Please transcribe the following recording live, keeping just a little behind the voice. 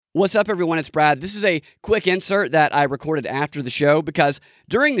What's up, everyone? It's Brad. This is a quick insert that I recorded after the show because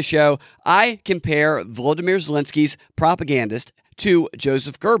during the show, I compare Volodymyr Zelensky's propagandist to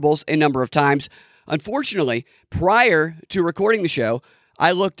Joseph Goebbels a number of times. Unfortunately, prior to recording the show,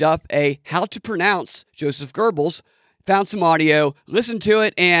 I looked up how to pronounce Joseph Goebbels, found some audio, listened to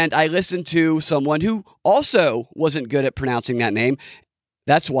it, and I listened to someone who also wasn't good at pronouncing that name.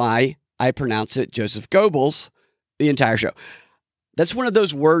 That's why I pronounce it Joseph Goebbels the entire show. That's one of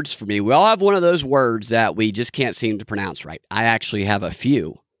those words for me. We all have one of those words that we just can't seem to pronounce right. I actually have a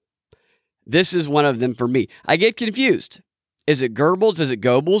few. This is one of them for me. I get confused. Is it Goebbels? Is it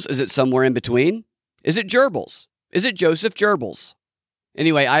Goebbels? Is it somewhere in between? Is it Gerbils? Is it Joseph Gerbils?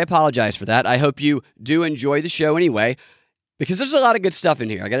 Anyway, I apologize for that. I hope you do enjoy the show anyway, because there's a lot of good stuff in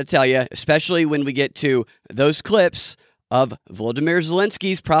here. I got to tell you, especially when we get to those clips of Volodymyr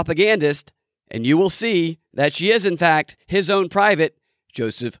Zelensky's propagandist, and you will see that she is, in fact, his own private,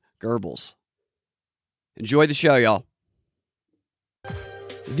 Joseph Goebbels. Enjoy the show, y'all.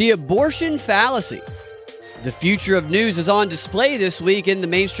 The abortion fallacy. The future of news is on display this week in the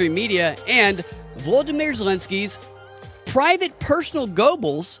mainstream media, and Volodymyr Zelensky's private personal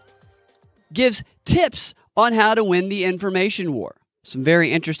Goebbels gives tips on how to win the information war. Some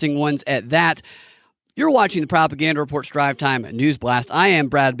very interesting ones at that. You're watching the Propaganda Report's Drive Time News Blast. I am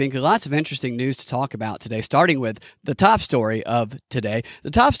Brad Binkley. Lots of interesting news to talk about today, starting with the top story of today.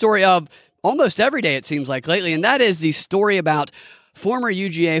 The top story of almost every day, it seems like lately, and that is the story about former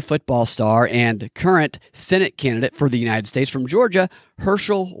UGA football star and current Senate candidate for the United States from Georgia,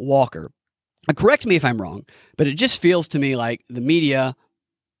 Herschel Walker. Correct me if I'm wrong, but it just feels to me like the media,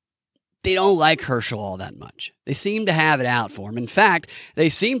 they don't like Herschel all that much. They seem to have it out for him. In fact, they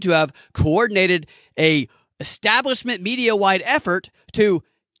seem to have coordinated a establishment media-wide effort to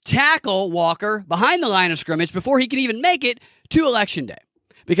tackle Walker behind the line of scrimmage before he can even make it to Election Day.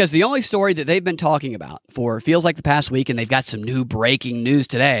 Because the only story that they've been talking about for feels like the past week, and they've got some new breaking news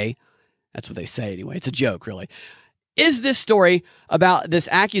today, that's what they say anyway, it's a joke really, is this story about this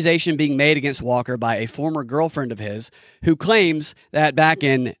accusation being made against Walker by a former girlfriend of his who claims that back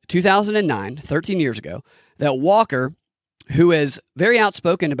in 2009, 13 years ago, that Walker, who is very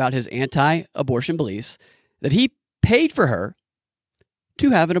outspoken about his anti-abortion beliefs, that he paid for her to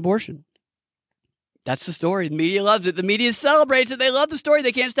have an abortion. That's the story. The media loves it. The media celebrates it. They love the story.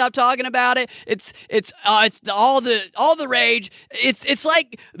 They can't stop talking about it. It's all the rage. It's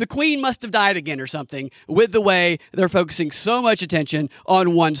like the Queen must have died again or something with the way they're focusing so much attention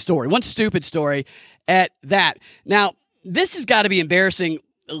on one story, one stupid story at that. Now, this has got to be embarrassing,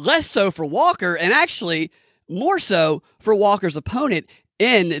 less so for Walker, and actually more so for Walker's opponent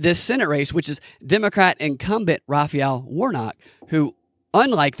in this Senate race, which is Democrat incumbent Raphael Warnock, who,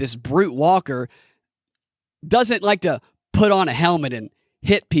 unlike this brute Walker, doesn't like to put on a helmet and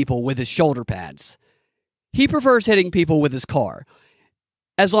hit people with his shoulder pads. He prefers hitting people with his car,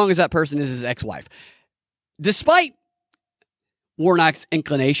 as long as that person is his ex-wife. Despite Warnock's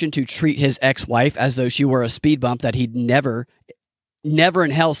inclination to treat his ex-wife as though she were a speed bump that he'd never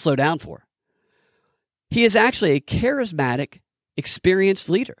in hell slow down for, he is actually a charismatic, experienced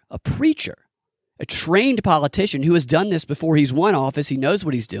leader, a preacher, a trained politician who has done this before he's won office. He knows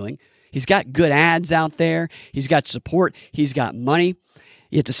what he's doing. He's got good ads out there. He's got support. He's got money.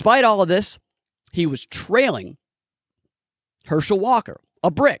 Yet despite all of this, he was trailing Herschel Walker,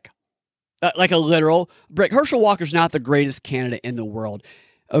 a brick, like a literal brick. Herschel Walker's not the greatest candidate in the world,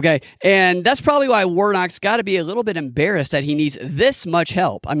 okay? And that's probably why Warnock's got to be a little bit embarrassed that he needs this much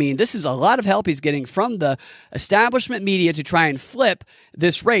help. I mean, this is a lot of help he's getting from the establishment media to try and flip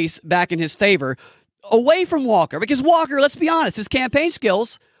this race back in his favor away from Walker. Because Walker, let's be honest, his campaign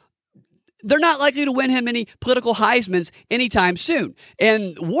skills, they're not likely to win him any political Heismans anytime soon.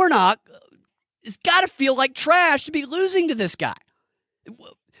 And Warnock has got to feel like trash to be losing to this guy.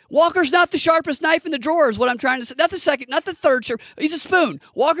 Walker's not the sharpest knife in the drawer is what I'm trying to say. Not the second, not the third. He's a spoon.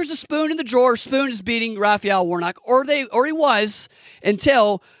 Walker's a spoon in the drawer. Spoon is beating Raphael Warnock, or he was,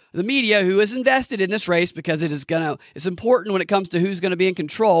 until the media, who is invested in this race because it's important when it comes to who's going to be in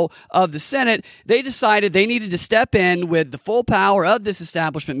control of the Senate, they decided they needed to step in with the full power of this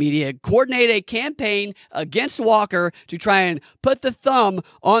establishment media, coordinate a campaign against Walker to try and put the thumb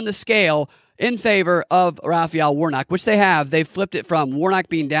on the scale in favor of Raphael Warnock, which they have. They've flipped it from Warnock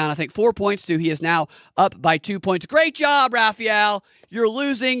being down, I think, 4 points to he is now up by 2 points. Great job, Raphael. You're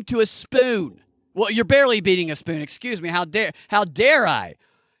losing to a spoon. Well, you're barely beating a spoon. Excuse me. How dare I?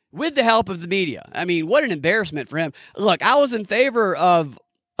 With the help of the media. I mean, what an embarrassment for him. Look, I was in favor of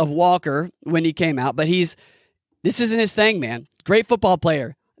Walker when he came out, but this isn't his thing, man. Great football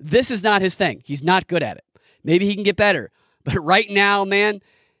player. This is not his thing. He's not good at it. Maybe he can get better. But right now, man,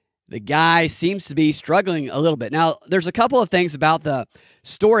 the guy seems to be struggling a little bit. Now, there's a couple of things about the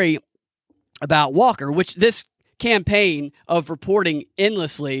story about Walker, which this campaign of reporting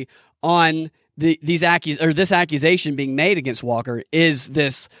endlessly on this accusation being made against Walker is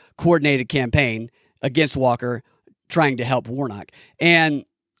this coordinated campaign against Walker trying to help Warnock. And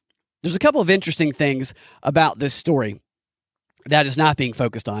there's a couple of interesting things about this story that is not being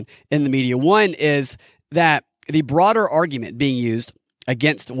focused on in the media. One is that the broader argument being used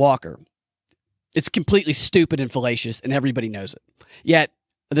against Walker, it's completely stupid and fallacious, and everybody knows it. Yet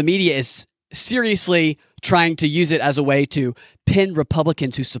the media is seriously trying to use it as a way to pin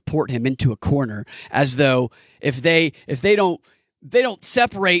Republicans who support him into a corner, as though if they don't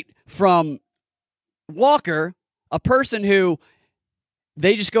separate from Walker, a person who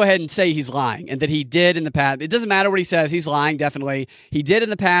they just go ahead and say he's lying and that he did in the past. It doesn't matter what he says. He's lying, definitely. He did in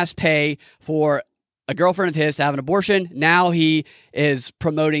the past pay for a girlfriend of his to have an abortion. Now he is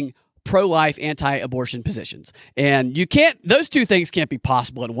promoting pro-life, anti-abortion positions. And those two things can't be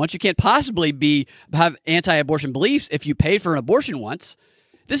possible at once. You can't possibly have anti-abortion beliefs if you paid for an abortion once.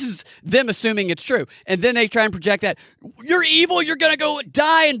 This is them assuming it's true. And then they try and project that you're evil, you're going to go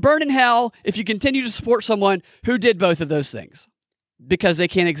die and burn in hell if you continue to support someone who did both of those things, because they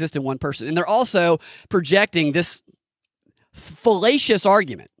can't exist in one person. And they're also projecting this fallacious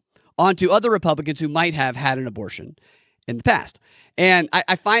argument onto other Republicans who might have had an abortion in the past. And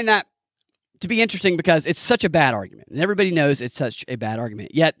I find that to be interesting because it's such a bad argument. And everybody knows it's such a bad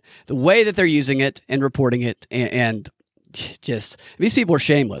argument. Yet the way that they're using it and reporting it and just, these people are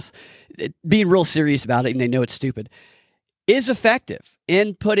shameless, being real serious about it, and they know it's stupid, is effective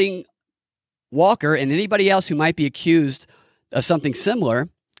in putting Walker and anybody else who might be accused of something similar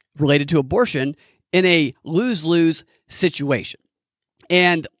related to abortion in a lose-lose situation.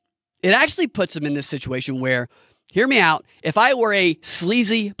 And it actually puts them in this situation where, hear me out, if I were a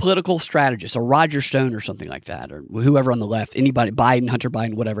sleazy political strategist, a Roger Stone or something like that, or whoever on the left, anybody, Biden, Hunter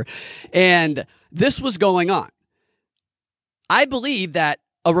Biden, whatever, and this was going on, I believe that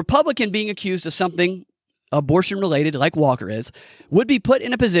a Republican being accused of something abortion-related, like Walker is, would be put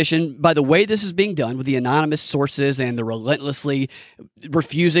in a position by the way this is being done with the anonymous sources and the relentlessly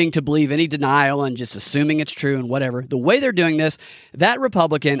refusing to believe any denial and just assuming it's true and whatever. The way they're doing this, that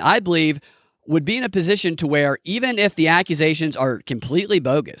Republican, I believe, would be in a position to where even if the accusations are completely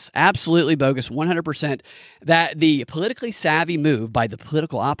bogus, absolutely bogus, 100%, that the politically savvy move by the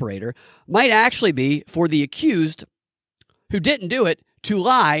political operator might actually be for the accused who didn't do it to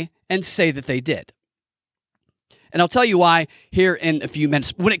lie and say that they did. And I'll tell you why here in a few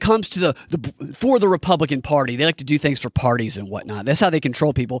minutes. When it comes to for the Republican Party, they like to do things for parties and whatnot. That's how they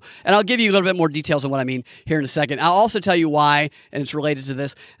control people. And I'll give you a little bit more details on what I mean here in a second. I'll also tell you why, and it's related to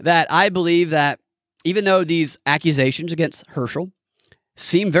this, that I believe that even though these accusations against Herschel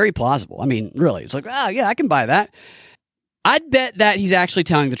seem very plausible, I mean, really, it's like, yeah, I can buy that. I'd bet that he's actually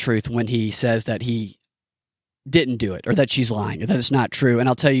telling the truth when he says that he didn't do it, or that she's lying, or that it's not true. And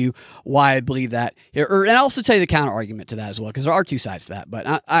I'll tell you why I believe that. And I'll also tell you the counter argument to that as well, because there are two sides to that.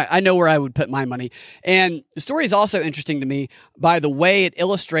 But I know where I would put my money. And the story is also interesting to me by the way it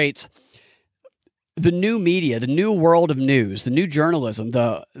illustrates the new media, the new world of news, the new journalism,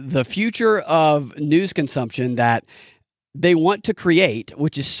 the future of news consumption that they want to create,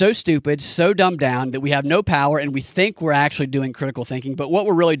 which is so stupid, so dumbed down that we have no power and we think we're actually doing critical thinking. But what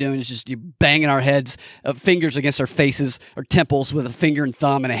we're really doing is just banging our heads, fingers against our faces or temples with a finger and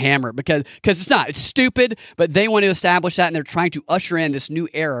thumb and a hammer because it's not. It's stupid, but they want to establish that, and they're trying to usher in this new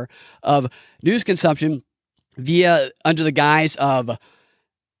era of news consumption under the guise of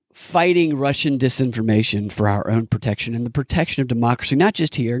fighting Russian disinformation for our own protection and the protection of democracy, not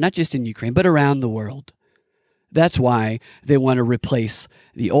just here, not just in Ukraine, but around the world. That's why they want to replace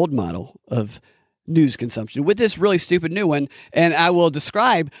the old model of news consumption with this really stupid new one. And I will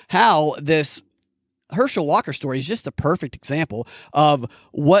describe how this Herschel Walker story is just a perfect example of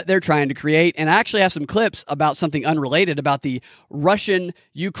what they're trying to create. And I actually have some clips about something unrelated about the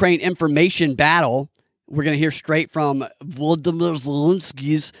Russian-Ukraine information battle. We're going to hear straight from Volodymyr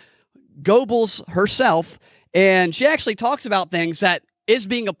Zelensky's Goebbels herself. And she actually talks about things that is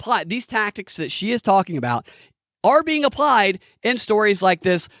being applied. These tactics that she is talking about are being applied in stories like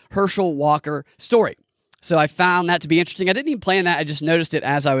this Herschel Walker story. So I found that to be interesting. I didn't even plan that. I just noticed it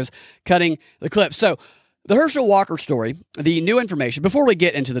as I was cutting the clip. So the Herschel Walker story, the new information, before we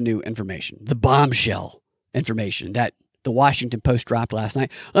get into the new information, the bombshell information that the Washington Post dropped last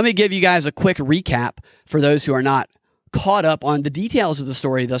night, let me give you guys a quick recap for those who are not caught up on the details of the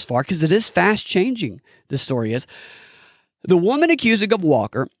story thus far, because it is fast changing, this story is. The woman accusing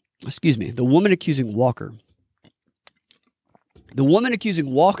Walker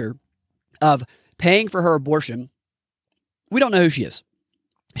of paying for her abortion. We don't know who she is.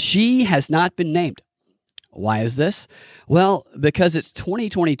 She has not been named. Why is this? Well, because it's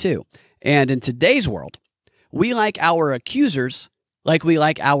 2022. And in today's world, we like our accusers like we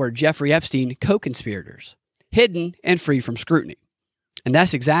like our Jeffrey Epstein co-conspirators, hidden and free from scrutiny. And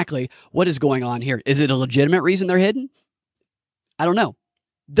that's exactly what is going on here. Is it a legitimate reason they're hidden? I don't know.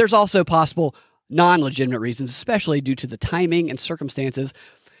 There's also possible non-legitimate reasons, especially due to the timing and circumstances,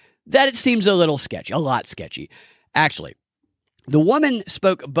 that it seems a little sketchy, a lot sketchy. Actually, the woman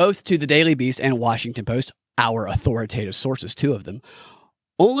spoke both to the Daily Beast and Washington Post, our authoritative sources, two of them,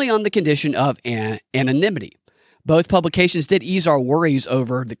 only on the condition of anonymity. Both publications did ease our worries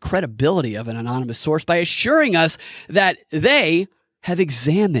over the credibility of an anonymous source by assuring us that they have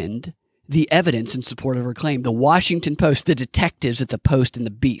examined the evidence in support of her claim. The Washington Post, the detectives at the Post and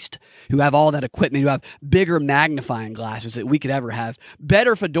the Beast, who have all that equipment, who have bigger magnifying glasses that we could ever have,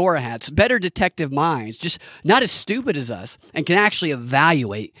 better fedora hats, better detective minds, just not as stupid as us, and can actually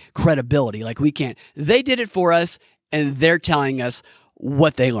evaluate credibility like we can't. They did it for us, and they're telling us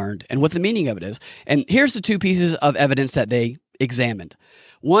what they learned and what the meaning of it is. And here's the two pieces of evidence that they examined.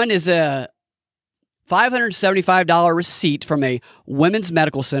 One is a $575 receipt from a women's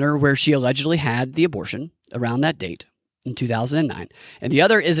medical center where she allegedly had the abortion around that date in 2009. And the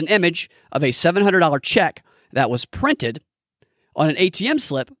other is an image of a $700 check that was printed on an ATM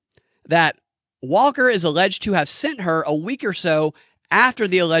slip that Walker is alleged to have sent her a week or so after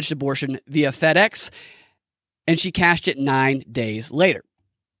the alleged abortion via FedEx, and she cashed it 9 days later.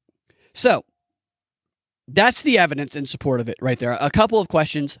 So that's the evidence in support of it right there. A couple of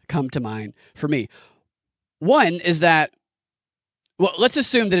questions come to mind for me. One is that, well, let's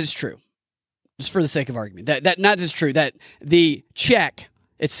assume that it's true, just for the sake of argument, that not just true, that the check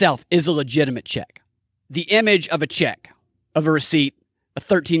itself is a legitimate check. The image of a check, of a receipt, a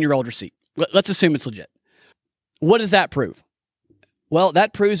 13-year-old receipt. Let's assume it's legit. What does that prove? Well,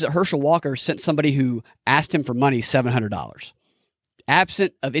 that proves that Herschel Walker sent somebody who asked him for money $700.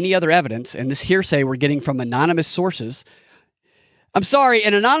 Absent of any other evidence, and this hearsay we're getting from anonymous sources. I'm sorry,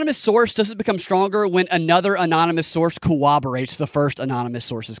 an anonymous source doesn't become stronger when another anonymous source corroborates the first anonymous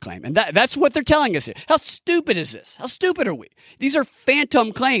source's claim. And that's what they're telling us here. How stupid is this? How stupid are we? These are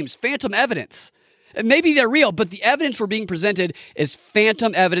phantom claims, phantom evidence. And maybe they're real, but the evidence we're being presented is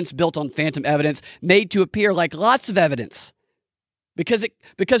phantom evidence built on phantom evidence, made to appear like lots of evidence. Because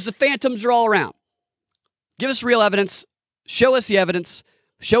the phantoms are all around. Give us real evidence. Show us the evidence.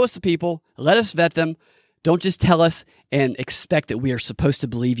 Show us the people. Let us vet them. Don't just tell us and expect that we are supposed to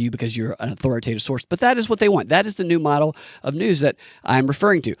believe you because you're an authoritative source. But that is what they want. That is the new model of news that I'm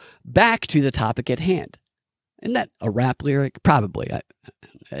referring to. Back to the topic at hand. Isn't that a rap lyric? Probably.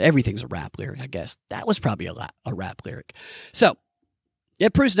 Everything's a rap lyric, I guess. That was probably a rap lyric. So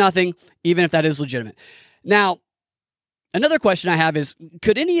it proves nothing, even if that is legitimate. Now, another question I have is,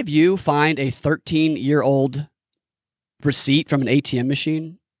 could any of you find a 13-year-old receipt from an ATM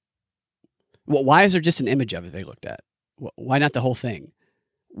machine? Well, why is there just an image of it they looked at? Why not the whole thing?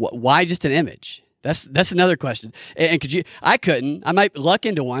 Why just an image? That's another question. And could you? I couldn't. I might luck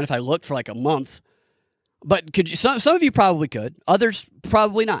into one if I looked for like a month. But could you? Some of you probably could. Others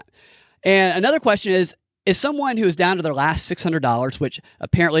probably not. And another question is someone who is down to their last $600, which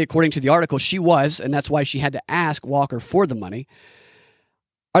apparently, according to the article, she was, and that's why she had to ask Walker for the money.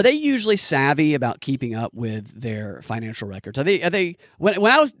 Are they usually savvy about keeping up with their financial records? Are they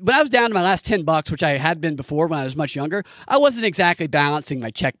when I was down to my last $10, which I had been before when I was much younger, I wasn't exactly balancing my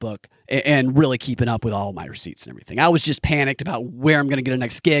checkbook and really keeping up with all my receipts and everything. I was just panicked about where I'm going to get a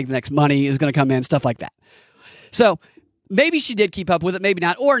next gig, the next money is going to come in, stuff like that. So maybe she did keep up with it, maybe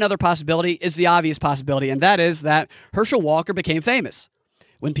not. Or another possibility is the obvious possibility, and that is that Herschel Walker became famous.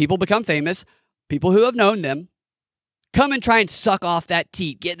 When people become famous, people who have known them come and try and suck off that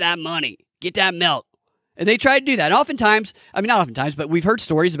teat, get that money, get that milk. And they try to do that. And oftentimes, not oftentimes, but we've heard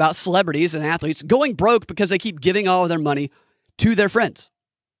stories about celebrities and athletes going broke because they keep giving all of their money to their friends.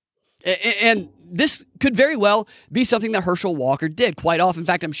 And this could very well be something that Herschel Walker did quite often. In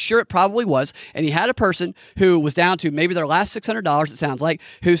fact, I'm sure it probably was. And he had a person who was down to maybe their last $600, it sounds like,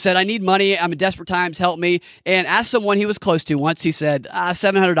 who said, I need money, I'm in desperate times, help me. And asked someone he was close to once, he said,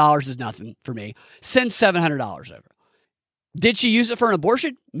 $700 is nothing for me. Send $700 over. Did she use it for an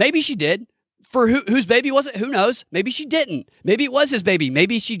abortion? Maybe she did. For whose baby was it? Who knows? Maybe she didn't. Maybe it was his baby.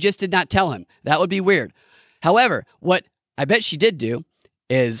 Maybe she just did not tell him. That would be weird. However, what I bet she did do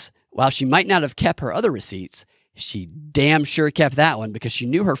is, while she might not have kept her other receipts, she damn sure kept that one because she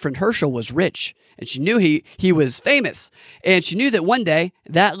knew her friend Herschel was rich and she knew he was famous. And she knew that one day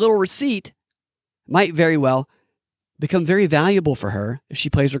that little receipt might very well become very valuable for her if she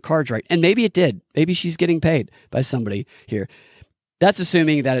plays her cards right. And maybe it did. Maybe she's getting paid by somebody here. That's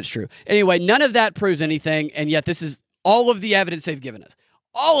assuming that it's true. Anyway, none of that proves anything, and yet this is all of the evidence they've given us.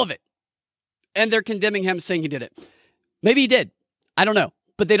 All of it. And they're condemning him, saying he did it. Maybe he did. I don't know.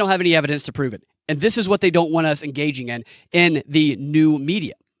 But they don't have any evidence to prove it. And this is what they don't want us engaging in the new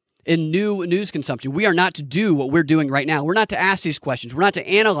media, in new news consumption. We are not to do what we're doing right now. We're not to ask these questions. We're not to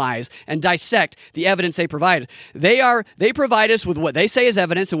analyze and dissect the evidence they provide. They provide us with what they say is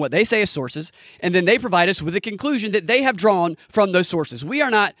evidence and what they say is sources, and then they provide us with a conclusion that they have drawn from those sources. We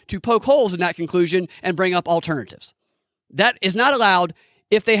are not to poke holes in that conclusion and bring up alternatives. That is not allowed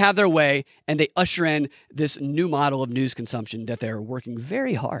if they have their way and they usher in this new model of news consumption that they're working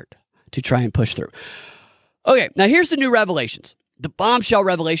very hard to try and push through. Okay, now here's the new revelations. The bombshell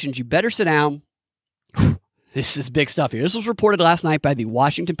revelations. You better sit down. This is big stuff here. This was reported last night by the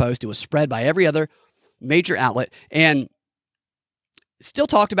Washington Post. It was spread by every other major outlet and still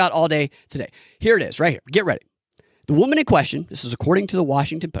talked about all day today. Here it is, right here. Get ready. The woman in question, this is according to the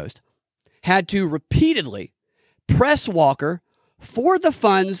Washington Post, had to repeatedly press Walker for the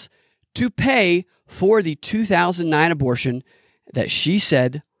funds to pay for the 2009 abortion that she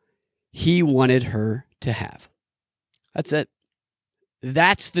said he wanted her to have. That's it.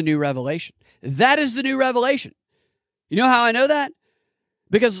 That's the new revelation. That is the new revelation. You know how I know that?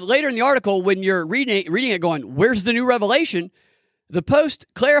 Because later in the article, when you're reading it going, where's the new revelation? The Post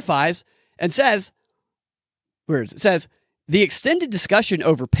clarifies and says, where is it? It says, the extended discussion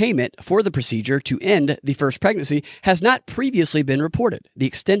over payment for the procedure to end the first pregnancy has not previously been reported. The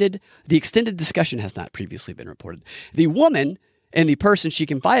extended discussion has not previously been reported. The woman and the person she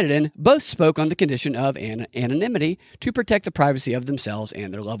confided in both spoke on the condition of anonymity to protect the privacy of themselves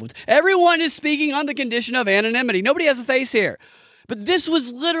and their loved ones. Everyone is speaking on the condition of anonymity. Nobody has a face here. But this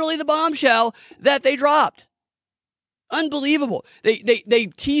was literally the bombshell that they dropped. Unbelievable. They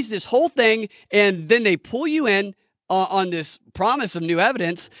tease this whole thing, and then they pull you in on this promise of new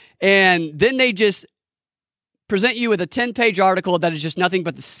evidence, and then they just present you with a 10-page article that is just nothing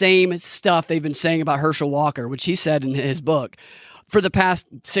but the same stuff they've been saying about Herschel Walker, which he said in his book for the past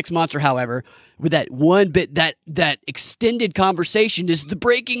 6 months or however, with that one bit, that extended conversation is the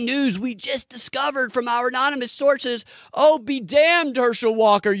breaking news we just discovered from our anonymous sources. Oh, be damned, Herschel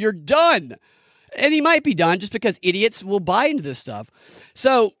Walker, you're done. And he might be done just because idiots will buy into this stuff.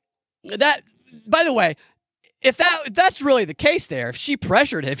 So that, by the way, if that's really the case there, if she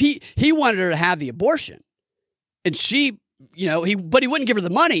pressured him, if he wanted her to have the abortion, and she, but he wouldn't give her the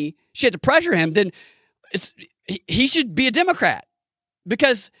money, she had to pressure him, then he should be a Democrat,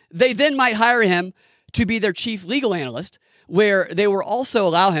 because they then might hire him to be their chief legal analyst, where they will also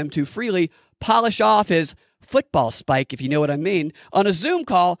allow him to freely polish off his football spike, if you know what I mean, on a Zoom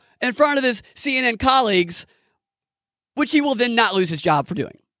call in front of his CNN colleagues, which he will then not lose his job for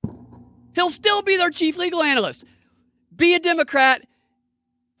doing. He'll still be their chief legal analyst. Be a Democrat,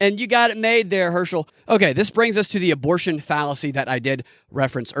 and you got it made there, Herschel. Okay, this brings us to the abortion fallacy that I did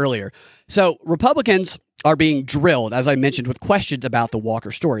reference earlier. So Republicans are being drilled, as I mentioned, with questions about the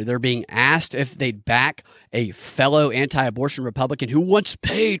Walker story. They're being asked if they'd back a fellow anti-abortion Republican who once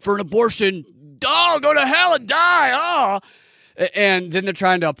paid for an abortion. Oh, go to hell and die. Oh. And then they're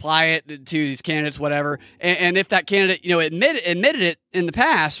trying to apply it to these candidates, whatever. And if that candidate, admitted it in the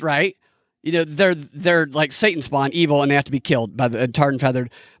past, right? They're like Satan spawn, evil, and they have to be killed by the tarred and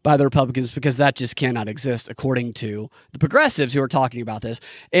feathered by the Republicans, because that just cannot exist, according to the progressives who are talking about this.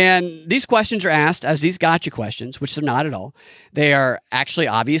 And these questions are asked as these gotcha questions, which they're not at all. They are actually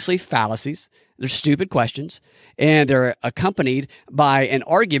obviously fallacies. They're stupid questions, and they're accompanied by an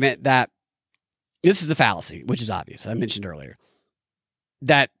argument that this is the fallacy, which is obvious. I mentioned earlier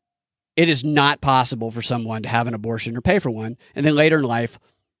that it is not possible for someone to have an abortion or pay for one, and then later in life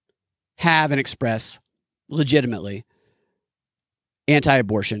have and express legitimately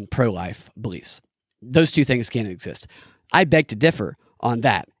anti-abortion, pro-life beliefs. Those two things can't exist. I beg to differ on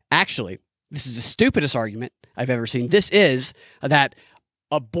that. Actually, this is the stupidest argument I've ever seen. This is that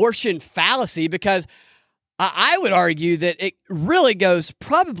abortion fallacy, because I would argue that it really goes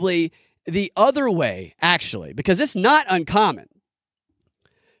probably the other way, actually, because it's not uncommon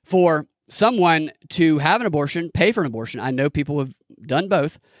for someone to have an abortion, pay for an abortion. I know people have done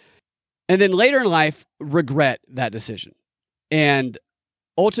both, and then later in life regret that decision and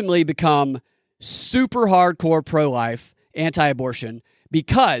ultimately become super hardcore pro-life, anti-abortion,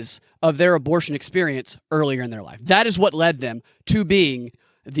 because of their abortion experience earlier in their life. That is what led them to being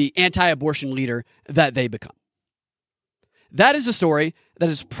the anti-abortion leader that they become. That is a story that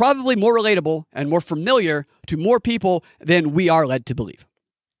is probably more relatable and more familiar to more people than we are led to believe.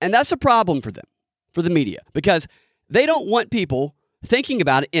 And that's a problem for them, for the media, because They don't want people thinking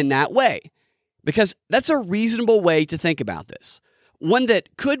about it in that way, because that's a reasonable way to think about this. One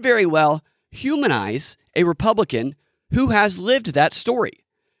that could very well humanize a Republican who has lived that story.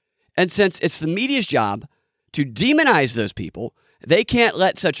 And since it's the media's job to demonize those people, they can't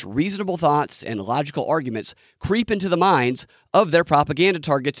let such reasonable thoughts and logical arguments creep into the minds of their propaganda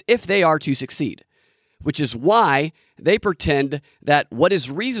targets if they are to succeed. Which is why they pretend that what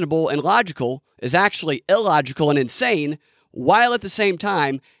is reasonable and logical is actually illogical and insane, while at the same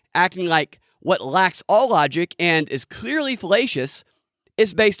time acting like what lacks all logic and is clearly fallacious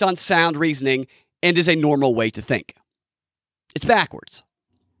is based on sound reasoning and is a normal way to think. It's backwards.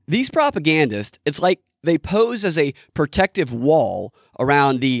 These propagandists, it's like they pose as a protective wall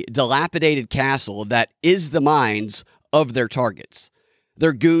around the dilapidated castle that is the minds of their targets.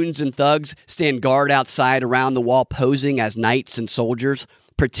 Their goons and thugs stand guard outside around the wall, posing as knights and soldiers,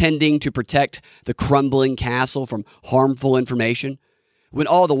 pretending to protect the crumbling castle from harmful information, when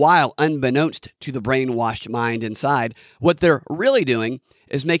all the while, unbeknownst to the brainwashed mind inside, what they're really doing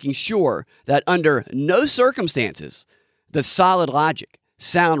is making sure that under no circumstances does solid logic,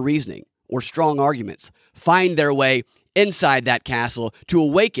 sound reasoning, or strong arguments find their way inside that castle to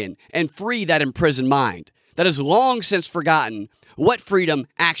awaken and free that imprisoned mind that has long since forgotten what freedom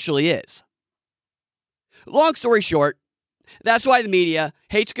actually is. Long story short, that's why the media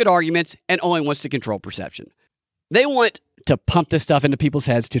hates good arguments and only wants to control perception. They want to pump this stuff into people's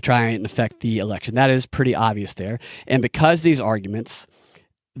heads to try and affect the election. That is pretty obvious there. And because these arguments,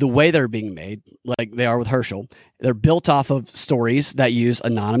 the way they're being made, like they are with Herschel, they're built off of stories that use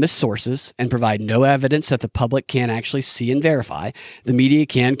anonymous sources and provide no evidence that the public can actually see and verify. The media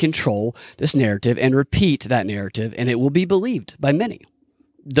can control this narrative and repeat that narrative, and it will be believed by many.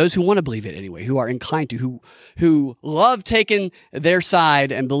 Those who want to believe it anyway, who are inclined to, who love taking their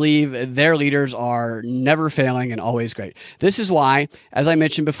side and believe their leaders are never failing and always great. This is why, as I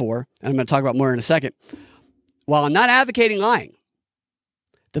mentioned before, and I'm going to talk about more in a second, while I'm not advocating lying,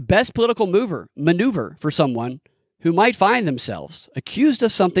 the best political maneuver for someone who might find themselves accused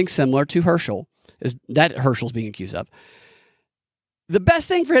of something similar to Herschel, is that Herschel's being accused of. The best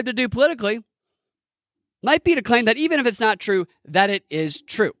thing for him to do politically might be to claim that even if it's not true, that it is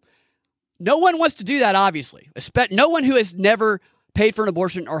true. No one wants to do that, obviously. No one who has never paid for an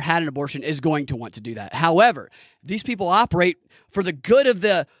abortion or had an abortion is going to want to do that. However, these people operate for the good of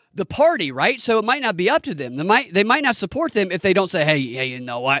the party, right? So it might not be up to them. They might not support them if they don't say, hey, you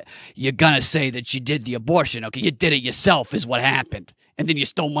know what? You're going to say that you did the abortion. Okay, you did it yourself is what happened. And then you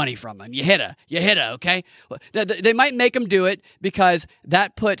stole money from them. You hit her, okay? They might make them do it because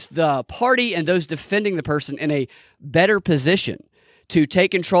that puts the party and those defending the person in a better position to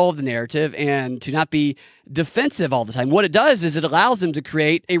take control of the narrative and to not be defensive all the time. What it does is it allows them to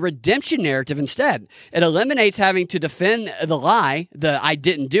create a redemption narrative instead. It eliminates having to defend the lie, the I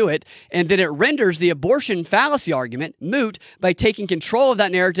didn't do it, and then it renders the abortion fallacy argument moot by taking control of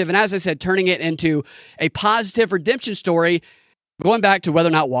that narrative and, as I said, turning it into a positive redemption story, going back to whether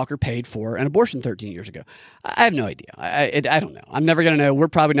or not Walker paid for an abortion 13 years ago. I have no idea. I don't know. I'm never going to know. We're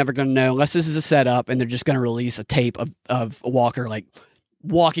probably never going to know unless this is a setup and they're just going to release a tape of Walker like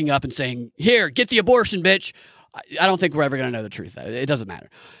walking up and saying, here, get the abortion, bitch. I don't think we're ever going to know the truth. It doesn't matter.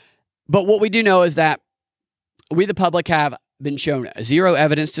 But what we do know is that we, the public, have been shown zero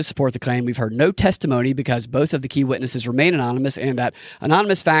evidence to support the claim. We've heard no testimony because both of the key witnesses remain anonymous, and that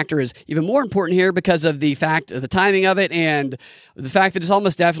anonymous factor is even more important here because of the fact of the timing of it and the fact that it's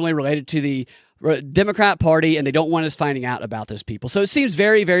almost definitely related to the Democrat Party, and they don't want us finding out about those people. So it seems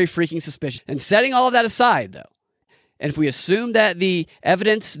very, very freaking suspicious. And setting all of that aside, though, and if we assume that the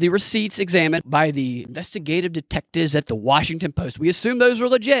evidence, the receipts examined by the investigative detectives at the Washington Post, we assume those were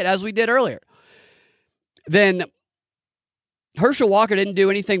legit, as we did earlier, then Herschel Walker didn't do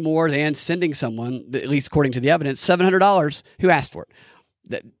anything more than sending someone, at least according to the evidence, $700 who asked for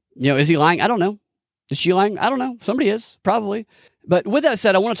it. Is he lying? I don't know. Is she lying? I don't know. Somebody is, probably. But with that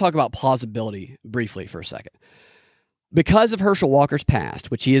said, I want to talk about plausibility briefly for a second. Because of Herschel Walker's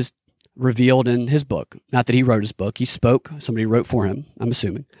past, which he has revealed in his book, not that he wrote his book, he spoke, somebody wrote for him, I'm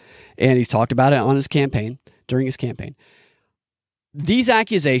assuming, and he's talked about it on his campaign, during his campaign. These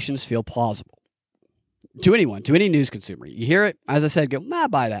accusations feel plausible. To anyone, to any news consumer. You hear it, as I said, go,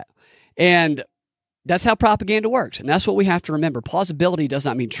 buy that. And that's how propaganda works. And that's what we have to remember. Plausibility does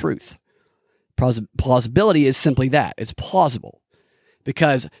not mean truth. Plausibility is simply that. It's plausible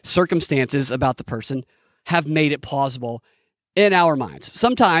because circumstances about the person have made it plausible in our minds.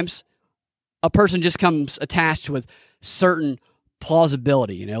 Sometimes a person just comes attached with certain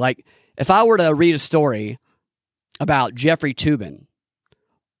plausibility. Like if I were to read a story about Jeffrey Toobin,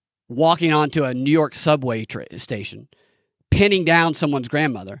 walking onto a New York subway station, pinning down someone's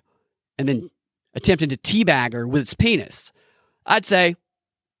grandmother, and then attempting to teabag her with its penis, I'd say,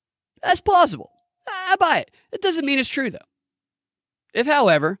 that's plausible. I buy it. It doesn't mean it's true, though. If,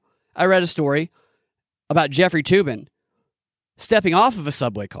 however, I read a story about Jeffrey Toobin stepping off of a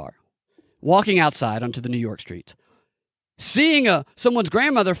subway car, walking outside onto the New York streets, seeing someone's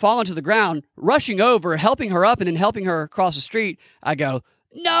grandmother fall into the ground, rushing over, helping her up, and then helping her across the street, I go,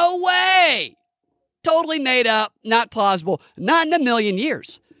 no way! Totally made up, not plausible, not in a million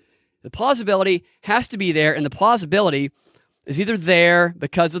years. The plausibility has to be there, and the plausibility is either there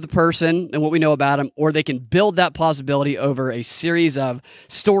because of the person and what we know about them, or they can build that plausibility over a series of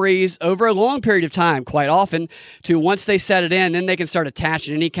stories over a long period of time, quite often, to once they set it in, then they can start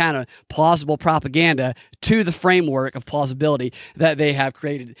attaching any kind of plausible propaganda to the framework of plausibility that they have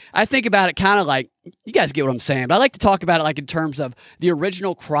created. I think about it kind of like, you guys get what I'm saying, but I like to talk about it like in terms of the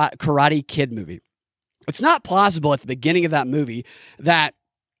original Karate Kid movie. It's not plausible at the beginning of that movie that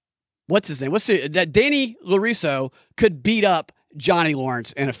what's his name? That Danny LaRusso could beat up Johnny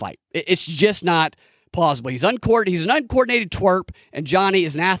Lawrence in a fight. It's just not plausible. He's an uncoordinated twerp, and Johnny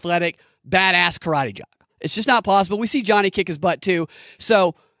is an athletic, badass karate jock. It's just not plausible. We see Johnny kick his butt too.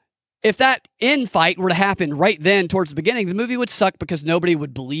 So if that end fight were to happen right then towards the beginning, the movie would suck because nobody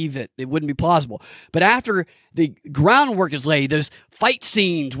would believe it. It wouldn't be plausible. But after the groundwork is laid, those fight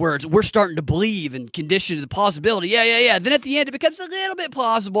scenes where we're starting to believe and condition the plausibility, then at the end it becomes a little bit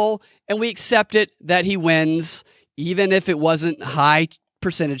plausible, and we accept it that he wins, even if it wasn't high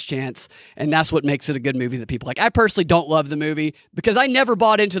percentage chance, and that's what makes it a good movie that people like. I personally don't love the movie because I never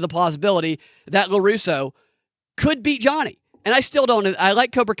bought into the plausibility that LaRusso could beat Johnny. And I still don't. I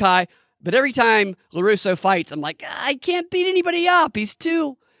like Cobra Kai, but every time LaRusso fights, I'm like, I can't beat anybody up. It's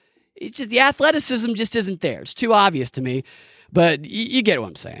just the athleticism just isn't there. It's too obvious to me. But you get what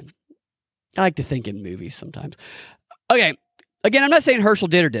I'm saying. I like to think in movies sometimes. Okay. Again, I'm not saying Herschel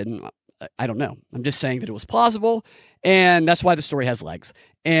did or didn't. I don't know. I'm just saying that it was plausible, and that's why the story has legs.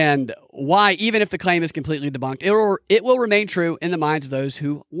 And why, even if the claim is completely debunked, it will remain true in the minds of those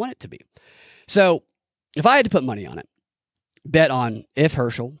who want it to be. So if I had to put money on it, bet on if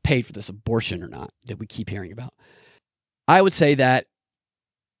Herschel paid for this abortion or not that we keep hearing about, I would say that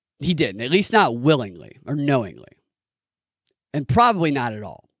he didn't, at least not willingly or knowingly, and probably not at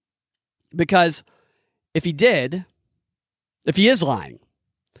all. Because if he is lying,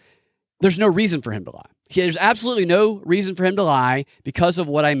 there's no reason for him to lie. There's absolutely no reason for him to lie because of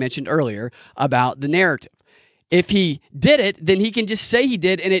what I mentioned earlier about the narrative. If he did it, then he can just say he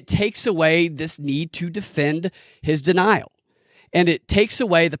did, and it takes away this need to defend his denial. And it takes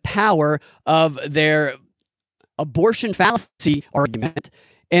away the power of their abortion fallacy argument,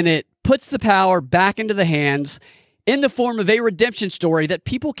 and it puts the power back into the hands in the form of a redemption story that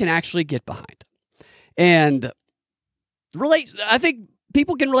people can actually get behind. And relate, I think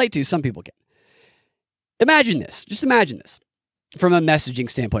people can relate to, some people can. Imagine this, just imagine this from a messaging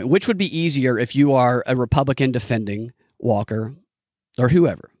standpoint. Which would be easier if you are a Republican defending Walker or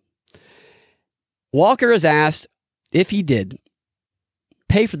whoever? Walker is asked if he did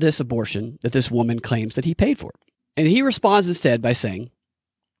pay for this abortion that this woman claims that he paid for. And he responds instead by saying,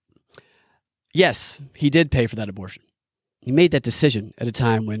 yes, he did pay for that abortion. He made that decision at a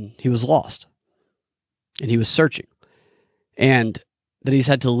time when he was lost and he was searching, and that he's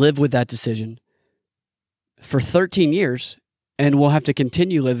had to live with that decision for 13 years and will have to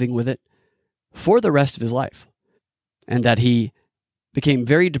continue living with it for the rest of his life, and that he became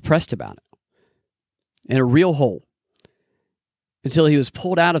very depressed about it, in a real hole, until he was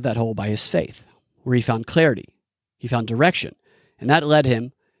pulled out of that hole by his faith, where he found clarity, he found direction, and that led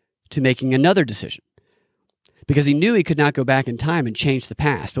him to making another decision, because he knew he could not go back in time and change the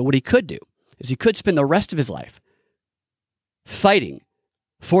past. But what he could do is he could spend the rest of his life fighting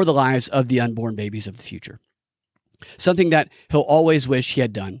for the lives of the unborn babies of the future, something that he'll always wish he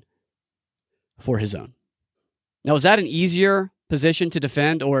had done for his own. Now, is that an easier position to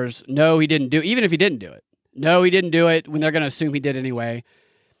defend, or is no, he didn't do it, even if he didn't do it? No, he didn't do it, when they're going to assume he did anyway.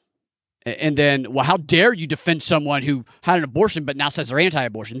 And then, well, how dare you defend someone who had an abortion but now says they're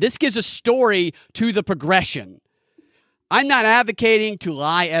anti-abortion? This gives a story to the progression. I'm not advocating to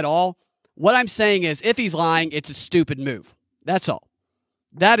lie at all. What I'm saying is, if he's lying, it's a stupid move. That's all.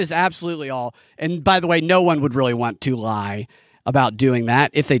 That is absolutely all. And by the way, no one would really want to lie about doing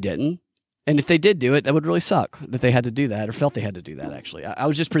that if they didn't. And if they did do it, that would really suck that they had to do that, or felt they had to do that, actually. I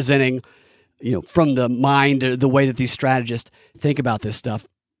was just presenting, from the mind, the way that these strategists think about this stuff,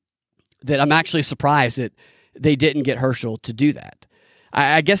 that I'm actually surprised that they didn't get Herschel to do that.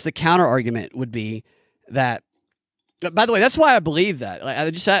 I guess the counter argument would be that By the way, that's why I believe that.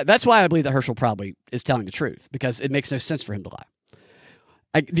 That's why I believe that Herschel probably is telling the truth, because it makes no sense for him to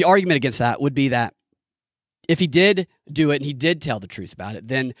lie. The argument against that would be that if he did do it and he did tell the truth about it,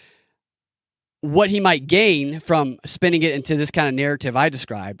 then what he might gain from spinning it into this kind of narrative I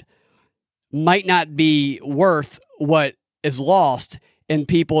described might not be worth what is lost in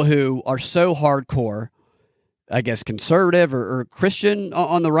people who are so hardcore, I guess, conservative or Christian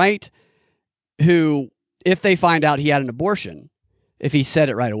on the right, who, if they find out he had an abortion, if he said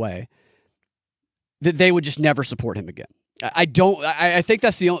it right away, that they would just never support him again. I think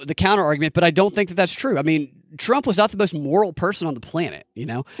that's the counter argument, but I don't think that that's true. I mean, Trump was not the most moral person on the planet,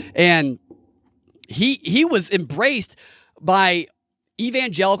 and he was embraced by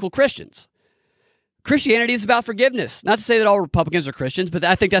evangelical Christians. Christianity is about forgiveness. Not to say that all Republicans are Christians, but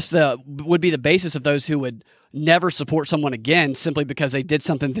I think that's would be the basis of those who would never support someone again simply because they did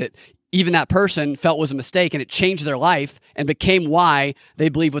something that even that person felt was a mistake and it changed their life and became why they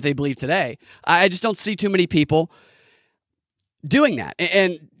believe what they believe today. I just don't see too many people doing that.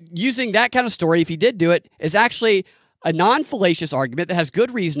 And using that kind of story, if he did do it, is actually a non-fallacious argument that has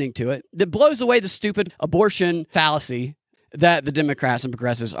good reasoning to it, that blows away the stupid abortion fallacy that the Democrats and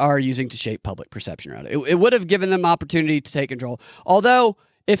progressives are using to shape public perception around it. It would have given them opportunity to take control. Although,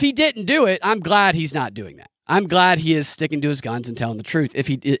 if he didn't do it, I'm glad he's not doing that. I'm glad he is sticking to his guns and telling the truth if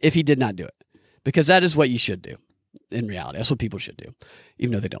he did not do it. Because that is what you should do in reality. That's what people should do,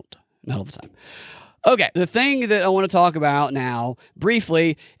 even though they don't. Not all the time. Okay, the thing that I want to talk about now,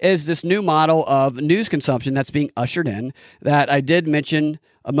 briefly, is this new model of news consumption that's being ushered in that I did mention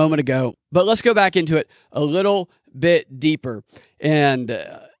a moment ago. But let's go back into it a little bit deeper. And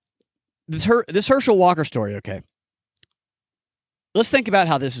this Herschel Walker story, okay. Let's think about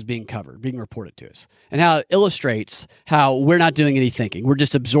how this is being covered, being reported to us, and how it illustrates how we're not doing any thinking. We're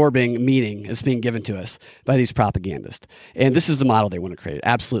just absorbing meaning that's being given to us by these propagandists. And this is the model they want to create,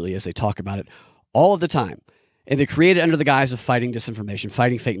 absolutely, as they talk about it all of the time. And they create it under the guise of fighting disinformation,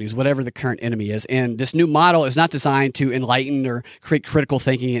 fighting fake news, whatever the current enemy is. And this new model is not designed to enlighten or create critical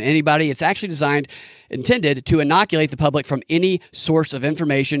thinking in anybody. It's actually intended to inoculate the public from any source of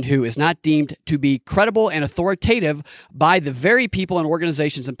information who is not deemed to be credible and authoritative by the very people and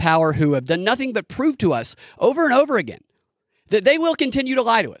organizations in power who have done nothing but prove to us over and over again that they will continue to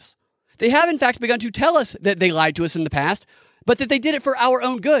lie to us. They have, in fact, begun to tell us that they lied to us in the past, but that they did it for our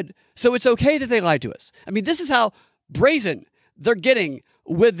own good. So it's okay that they lied to us. I mean, this is how brazen they're getting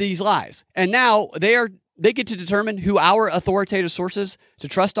with these lies. And now they get to determine who our authoritative sources to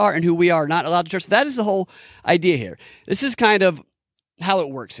trust are and who we are not allowed to trust. That is the whole idea here. This is kind of how it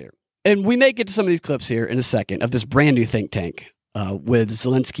works here. And we may get to some of these clips here in a second of this brand new think tank with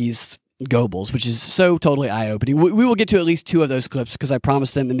Zelensky's Goebbels, which is so totally eye-opening. We will get to at least 2 of those clips because I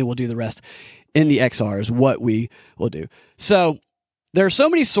promised them, and then we'll do the rest in the XR is what we will do. So there are so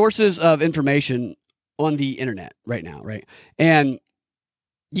many sources of information on the internet right now, right? And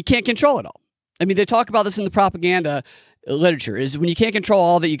you can't control it all. I mean, they talk about this in the propaganda literature, is when you can't control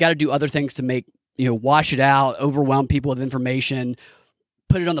all that, you got to do other things to make, wash it out, overwhelm people with information,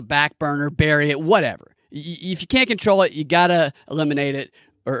 put it on the back burner, bury it, whatever. If you can't control it, you got to eliminate it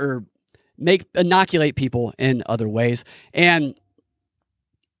or inoculate people in other ways. And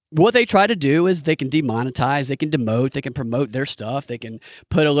what they try to do is they can demonetize, they can demote, they can promote their stuff, they can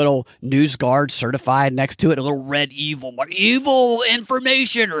put a little news guard certified next to it, a little red evil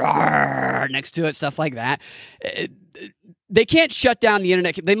information next to it, stuff like that. They can't shut down the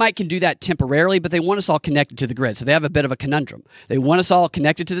internet. They can do that temporarily, but they want us all connected to the grid. So they have a bit of a conundrum. They want us all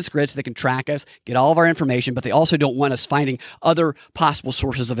connected to this grid so they can track us, get all of our information, but they also don't want us finding other possible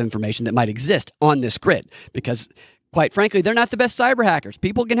sources of information that might exist on this grid because, quite frankly, they're not the best cyber hackers.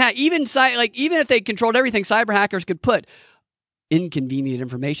 People can have even if they controlled everything, cyber hackers could put inconvenient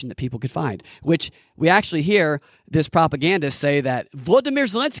information that people could find, which we actually hear this propagandist say that Vladimir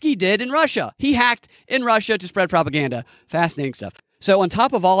Zelensky did in Russia. He hacked in Russia to spread propaganda. Fascinating stuff. So on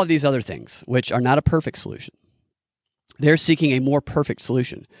top of all of these other things, which are not a perfect solution, they're seeking a more perfect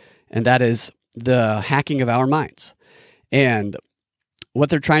solution, and that is the hacking of our minds. And what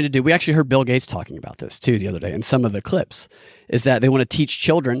they're trying to do, we actually heard Bill Gates talking about this too the other day in some of the clips, is that they want to teach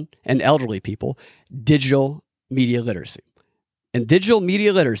children and elderly people digital media literacy. And digital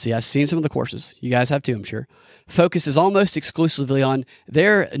media literacy, I've seen some of the courses, you guys have too, I'm sure, focuses almost exclusively on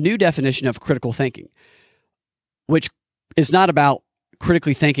their new definition of critical thinking, which is not about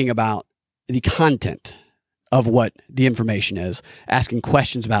critically thinking about the content of what the information is, asking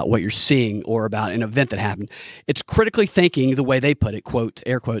questions about what you're seeing or about an event that happened. It's critically thinking, the way they put it, quote,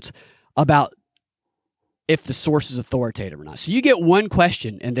 air quotes, about if the source is authoritative or not. So you get one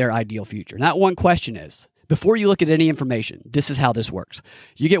question in their ideal future. And that one question is, Before you look at any information, this is how this works.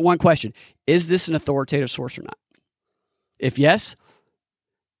 You get one question. Is this an authoritative source or not? If yes,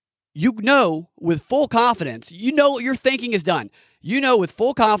 you know with full confidence, you know what your thinking is done. You know with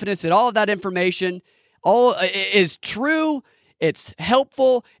full confidence that all of that information all is true, it's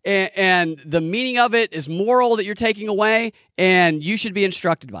helpful, and the meaning of it is moral that you're taking away, and you should be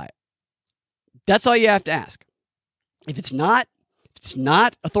instructed by it. That's all you have to ask. If it's not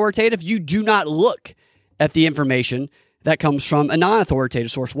authoritative, you do not look at the information that comes from a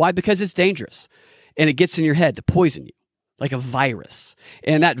non-authoritative source. Why? Because it's dangerous, and it gets in your head to poison you like a virus.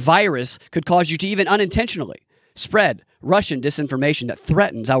 And that virus could cause you to even unintentionally spread Russian disinformation that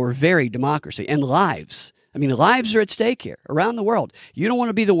threatens our very democracy and lives. I mean, lives are at stake here around the world. You don't want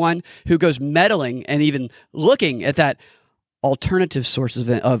to be the one who goes meddling and even looking at that alternative sources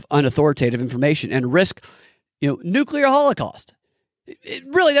of unauthoritative information and risk, nuclear holocaust.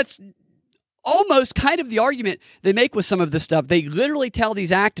 Really, that's almost kind of the argument they make with some of this stuff. They literally tell these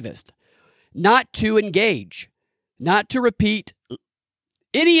activists not to engage, not to repeat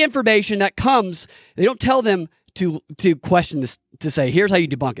any information that comes. They don't tell them to question this, to say, here's how you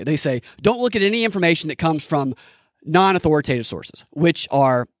debunk it. They say, don't look at any information that comes from non-authoritative sources, which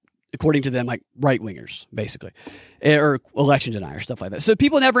are, according to them, like right-wingers, basically, or election deniers, stuff like that. So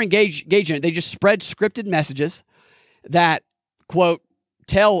people never engage in it. They just spread scripted messages that, quote,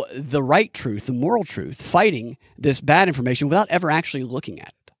 tell the right truth, the moral truth, fighting this bad information without ever actually looking at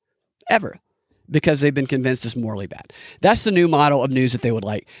it. Ever. Because they've been convinced it's morally bad. That's the new model of news that they would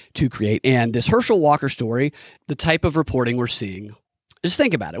like to create. And this Herschel Walker story, the type of reporting we're seeing, just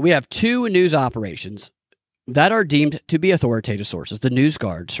think about it. We have two news operations that are deemed to be authoritative sources, the News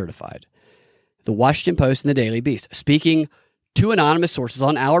Guard certified, the Washington Post and the Daily Beast, speaking to anonymous sources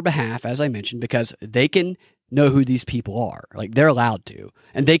on our behalf, as I mentioned, because they can know who these people are. Like, they're allowed to,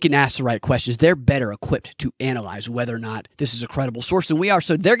 and they can ask the right questions. They're better equipped to analyze whether or not this is a credible source than we are.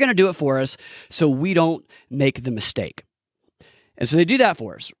 So they're going to do it for us so we don't make the mistake. And so they do that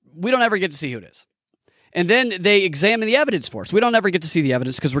for us. We don't ever get to see who it is. And then they examine the evidence for us. We don't ever get to see the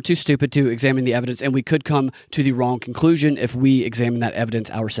evidence because we're too stupid to examine the evidence, and we could come to the wrong conclusion if we examine that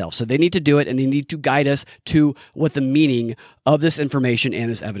evidence ourselves. So they need to do it, and they need to guide us to what the meaning of this information and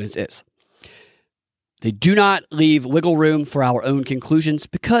this evidence is. They do not leave wiggle room for our own conclusions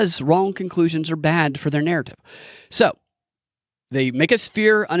because wrong conclusions are bad for their narrative. So they make us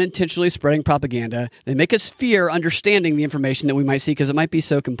fear unintentionally spreading propaganda. They make us fear understanding the information that we might see because it might be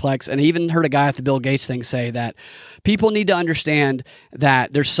so complex. And I even heard a guy at the Bill Gates thing say that people need to understand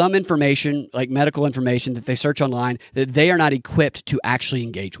that there's some information, like medical information, that they search online that they are not equipped to actually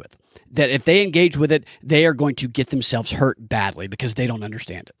engage with. That if they engage with it, they are going to get themselves hurt badly because they don't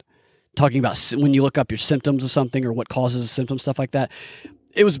understand it. Talking about when you look up your symptoms of something or what causes a symptom, stuff like that.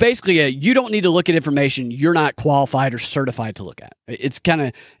 It was basically you don't need to look at information you're not qualified or certified to look at. It's kind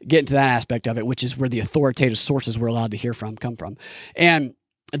of getting to that aspect of it, which is where the authoritative sources we're allowed to hear from come from. And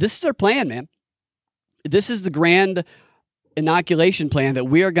this is their plan, man. This is the grand inoculation plan that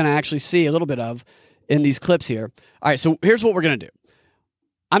we are going to actually see a little bit of in these clips here. All right, so here's what we're going to do.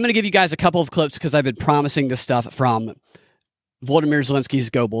 I'm going to give you guys a couple of clips because I've been promising this stuff from Volodymyr Zelensky's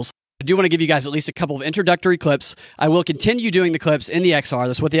Goebbels. I do want to give you guys at least a couple of introductory clips. I will continue doing the clips in the XR.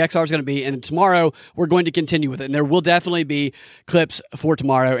 That's what the XR is going to be. And tomorrow, we're going to continue with it. And there will definitely be clips for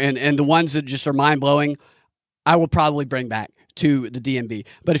tomorrow. And the ones that just are mind-blowing, I will probably bring back to the DNB.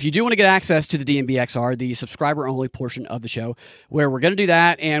 But if you do want to get access to the DNB XR, the subscriber-only portion of the show, where we're going to do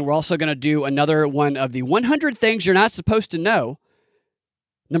that, and we're also going to do another one of the 100 things you're not supposed to know,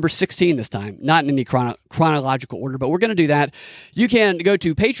 number 16 this time, not in any chronological order, but we're going to do that. You can go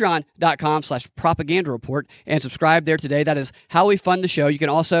to patreon.com/propaganda report and subscribe there today. That is how we fund the show. You can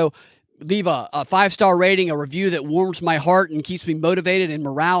also leave a 5-star rating, a review that warms my heart and keeps me motivated and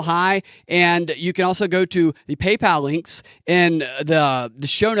morale high. And you can also go to the PayPal links in the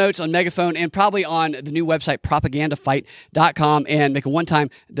show notes on Megaphone and probably on the new website, propagandafight.com, and make a one-time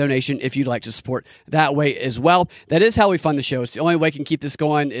donation if you'd like to support that way as well. That is how we fund the show. It's the only way we can keep this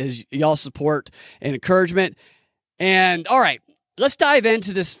going is y'all's support and encouragement. And all right, let's dive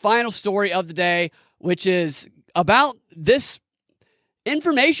into this final story of the day, which is about this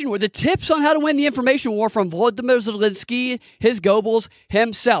information war, the tips on how to win the information war from Volodymyr Zelensky, his Goebbels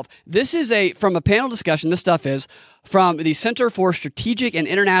himself. This is from a panel discussion. This stuff is from the Center for Strategic and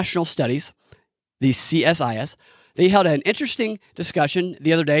International Studies, the CSIS. They held an interesting discussion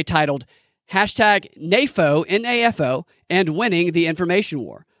the other day titled #NAFO, NAFO, and Winning the Information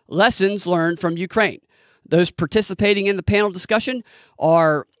War. Lessons Learned from Ukraine. Those participating in the panel discussion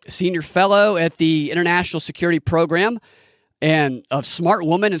are senior fellow at the International Security Program and of Smart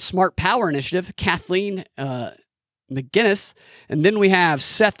Woman and Smart Power Initiative, Kathleen McGinnis. And then we have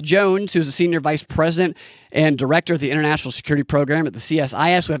Seth Jones, who's a senior vice president and director of the International Security Program at the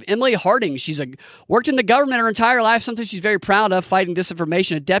CSIS. We have Emily Harding. She's worked in the government her entire life, something she's very proud of, fighting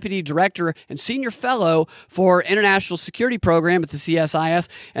disinformation, a deputy director and senior fellow for International Security Program at the CSIS.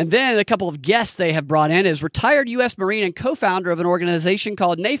 And then a couple of guests they have brought in is retired U.S. Marine and co-founder of an organization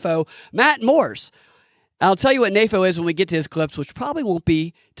called NAFO, Matt Morse. I'll tell you what NAFO is when we get to his clips, which probably won't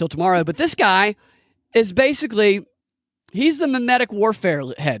be till tomorrow. But this guy is basically, he's the mimetic warfare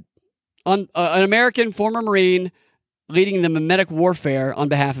head. An American former Marine leading the mimetic warfare on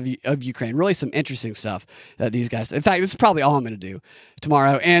behalf of Ukraine. Really some interesting stuff that these guys... In fact, this is probably all I'm going to do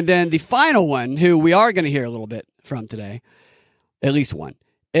tomorrow. And then the final one, who we are going to hear a little bit from today, at least one,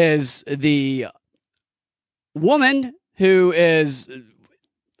 is the woman who is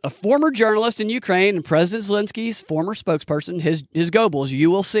a former journalist in Ukraine and President Zelensky's former spokesperson, his Goebbels, you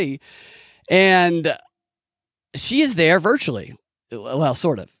will see. And she is there virtually. Well,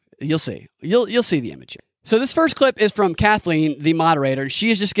 sort of. You'll see. You'll see the image here. So this first clip is from Kathleen, the moderator. She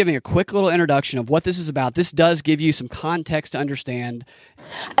is just giving a quick little introduction of what this is about. This does give you some context to understand.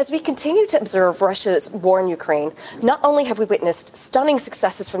 As we continue to observe Russia's war in Ukraine, not only have we witnessed stunning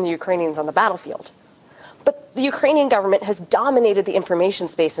successes from the Ukrainians on the battlefield, but the Ukrainian government has dominated the information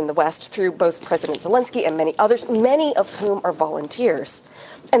space in the West through both President Zelensky and many others, many of whom are volunteers,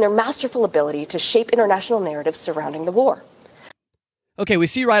 and their masterful ability to shape international narratives surrounding the war. Okay, we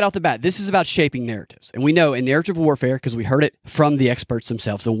see right off the bat, this is about shaping narratives. And we know in narrative warfare, because we heard it from the experts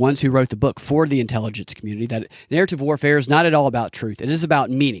themselves, the ones who wrote the book for the intelligence community, that narrative warfare is not at all about truth. It is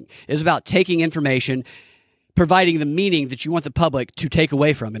about meaning. It is about taking information, providing the meaning that you want the public to take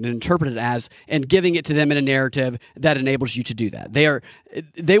away from it and interpret it as, and giving it to them in a narrative that enables you to do that.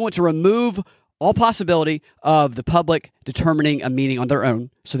 They want to remove all possibility of the public determining a meaning on their own.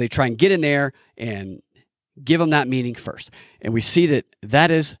 So they try and get in there and give them that meaning first. And we see that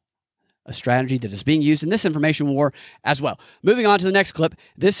is a strategy that is being used in this information war as well. Moving on to the next clip.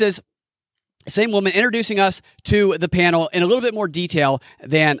 This is the same woman introducing us to the panel in a little bit more detail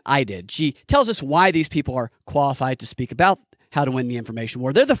than I did. She tells us why these people are qualified to speak about how to win the information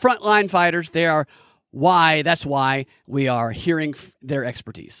war. They're the frontline fighters. That's why we are hearing their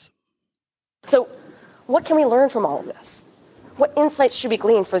expertise. So what can we learn from all of this? What insights should be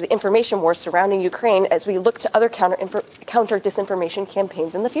gleaned for the information war surrounding Ukraine as we look to other counter disinformation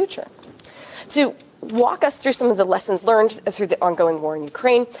campaigns in the future? To walk us through some of the lessons learned through the ongoing war in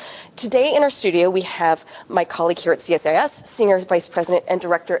Ukraine, today in our studio we have my colleague here at CSIS, Senior Vice President and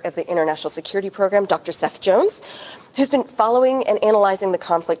Director of the International Security Program, Dr. Seth Jones, who's been following and analyzing the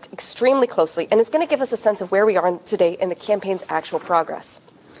conflict extremely closely and is going to give us a sense of where we are today in the campaign's actual progress.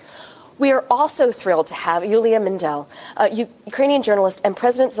 We are also thrilled to have Yulia Mindel, a Ukrainian journalist and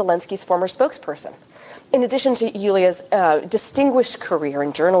President Zelensky's former spokesperson. In addition to Yulia's distinguished career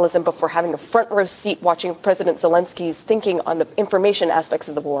in journalism before having a front row seat watching President Zelensky's thinking on the information aspects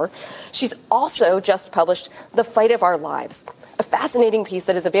of the war, she's also just published The Fight of Our Lives, a fascinating piece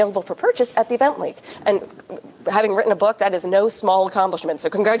that is available for purchase at the Event Link. And having written a book, that is no small accomplishment. So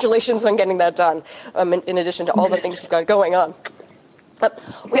congratulations on getting that done, in addition to all the things you've got going on.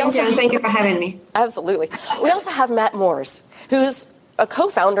 Thank you for having me. Absolutely. We also have Matt Morse, who's a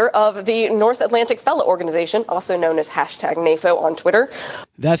co-founder of the North Atlantic Fellow Organization, also known as #NAFO on Twitter.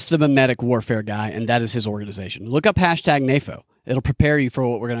 That's the mimetic warfare guy, and that is his organization. Look up #NAFO. It'll prepare you for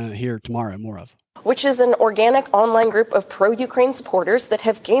what we're going to hear tomorrow more of. Which is an organic online group of pro-Ukraine supporters that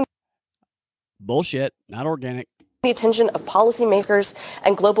have gained... Bullshit, not organic. ...the attention of policymakers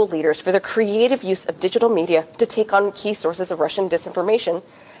and global leaders for their creative use of digital media to take on key sources of Russian disinformation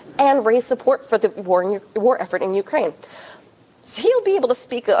and raise support for the war effort in Ukraine. So he'll be able to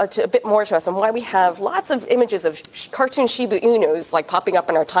speak a bit more to us on why we have lots of images of cartoon Shiba Inus popping up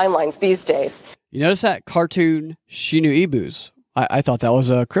in our timelines these days. You notice that cartoon Shinu Ibus? I thought that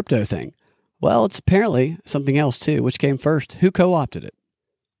was a crypto thing. Well, it's apparently something else too. Which came first? Who co-opted it?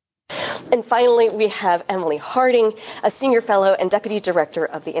 And finally, we have Emily Harding, a senior fellow and deputy director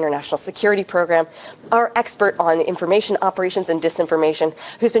of the International Security Program, our expert on information operations and disinformation,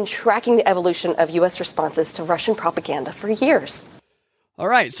 who's been tracking the evolution of U.S. responses to Russian propaganda for years. All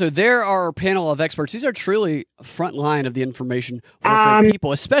right, so there are a panel of experts. These are truly front line of the information warfare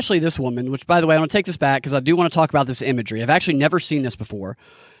people, especially this woman, which, by the way, I want to take this back because I do want to talk about this imagery. I've actually never seen this before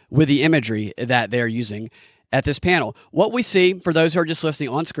with the imagery that they're using at this panel. What we see, for those who are just listening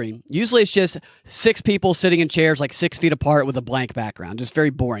on screen, usually it's just 6 people sitting in chairs 6 feet apart with a blank background. Just very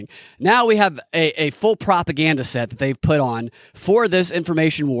boring. Now we have a full propaganda set that they've put on for this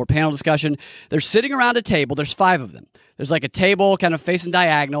information war panel discussion. They're sitting around a table. There's 5 of them. There's like a table kind of facing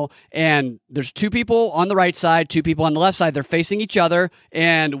diagonal, and there's two people on the right side, two people on the left side. They're facing each other,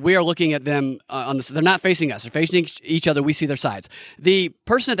 and we are looking at them on this. They're not facing us. They're facing each other. We see their sides. The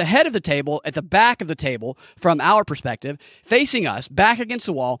person at the head of the table, at the back of the table, from our perspective, facing us, back against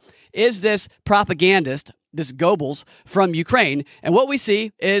the wall, is this propagandist, this Goebbels from Ukraine. And what we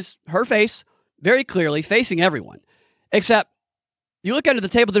see is her face very clearly facing everyone. Except you look under the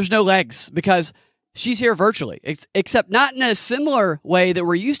table, there's no legs because she's here virtually, except not in a similar way that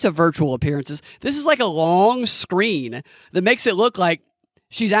we're used to virtual appearances. This is like a long screen that makes it look like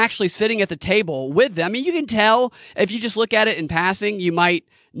she's actually sitting at the table with them. I mean, you can tell if you just look at it in passing, you might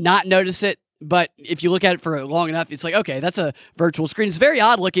not notice it. But if you look at it for long enough, it's like, okay, that's a virtual screen. It's very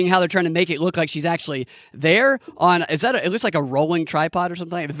odd looking how they're trying to make it look like she's actually there on, it looks like a rolling tripod or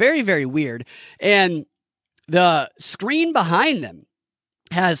something. Very, very weird. And the screen behind them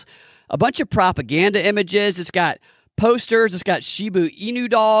has a bunch of propaganda images. It's got posters. It's got Shiba Inu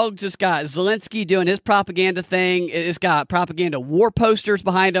dogs. It's got Zelensky doing his propaganda thing. It's got propaganda war posters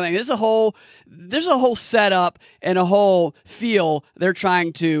behind him. I mean, there's a whole setup and a whole feel they're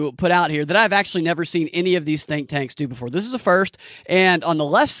trying to put out here that I've actually never seen any of these think tanks do before. This is a first. And on the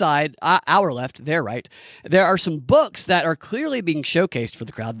left side, our left, their right, there are some books that are clearly being showcased for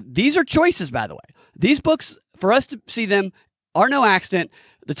the crowd. These are choices, by the way. These books, for us to see them, are no accident.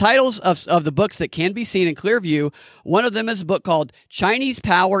 The titles of the books that can be seen in clear view, one of them is a book called Chinese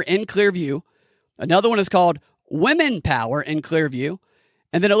Power in Clear View. Another one is called Women Power in Clear View.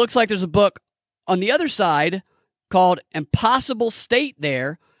 And then it looks like there's a book on the other side called Impossible State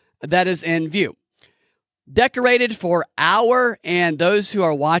there that is in view. Decorated for our and those who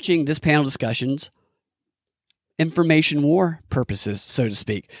are watching this panel discussions, information war purposes, so to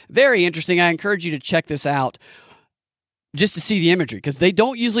speak. Very interesting. I encourage you to check this out just to see the imagery, because they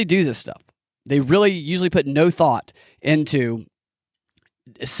don't usually do this stuff. They really usually put no thought into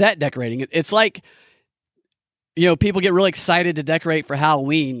set decorating. It's like, people get really excited to decorate for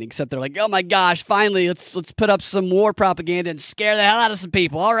Halloween, except they're like, oh my gosh, finally, let's put up some war propaganda and scare the hell out of some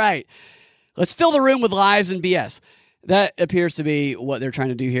people. All right, let's fill the room with lies and BS. That appears to be what they're trying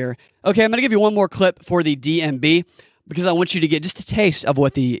to do here. Okay, I'm going to give you one more clip for the DNB, because I want you to get just a taste of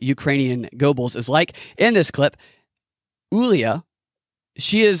what the Ukrainian Goebbels is like. In this clip, Ulia,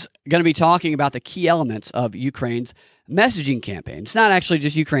 she is going to be talking about the key elements of Ukraine's messaging campaign. It's not actually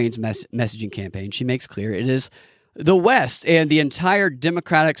just Ukraine's messaging campaign. She makes clear it is the West and the entire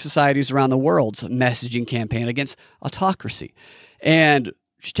democratic societies around the world's messaging campaign against autocracy. And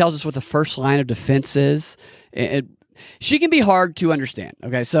she tells us what the first line of defense is. She can be hard to understand.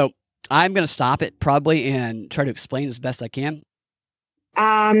 Okay, so I'm going to stop it probably and try to explain as best I can.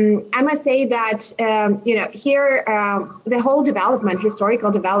 I must say that, here, the whole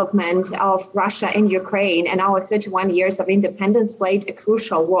historical development of Russia and Ukraine and our 31 years of independence played a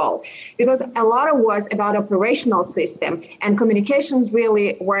crucial role, because a lot of was about operational system, and communications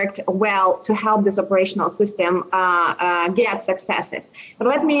really worked well to help this operational system get successes. But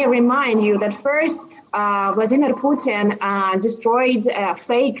let me remind you that first, Vladimir Putin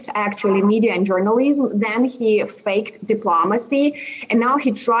faked actually media and journalism. Then he faked diplomacy, and now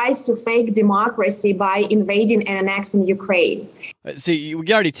he tries to fake democracy by invading and annexing Ukraine. See, we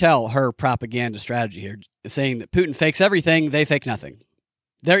can already tell her propaganda strategy here, saying that Putin fakes everything, they fake nothing.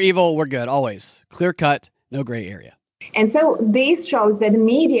 They're evil, we're good, always. Clear cut, no gray area. And so this shows that the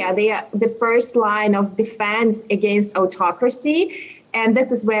media, they are the first line of defense against autocracy. And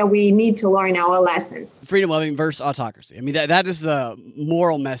this is where we need to learn our lessons. Freedom loving versus autocracy. I mean, that is the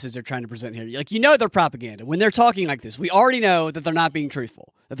moral message they're trying to present here. Like, they're propaganda. When they're talking like this, we already know that they're not being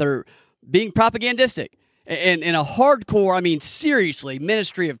truthful, that they're being propagandistic. And in a hardcore, seriously,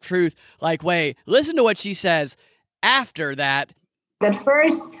 Ministry of Truth like way. Listen to what she says after that. That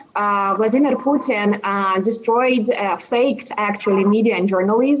first, Vladimir Putin faked actually media and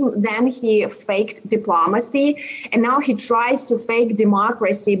journalism. Then he faked diplomacy, and now he tries to fake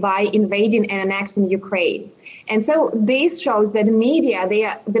democracy by invading and annexing Ukraine. And so this shows that media, they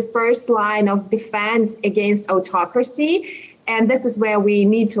are the first line of defense against autocracy, and this is where we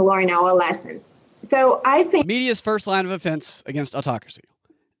need to learn our lessons. So I think media's first line of offense against autocracy.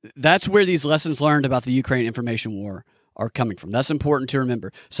 That's where these lessons learned about the Ukraine information war are coming from. That's important to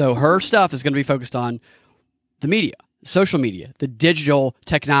remember. So her stuff is going to be focused on the media, social media, the digital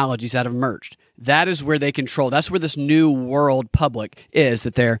technologies that have emerged. That is where they control. That's where this new world public is,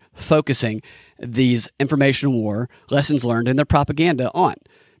 that they're focusing these information war lessons learned and their propaganda on,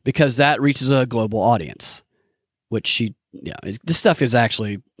 because that reaches a global audience, which this stuff is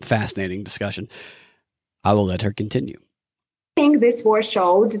actually fascinating discussion. I will let her continue. I think this war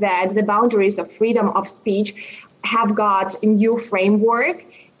showed that the boundaries of freedom of speech have got a new framework.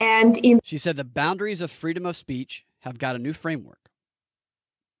 And she said the boundaries of freedom of speech have got a new framework.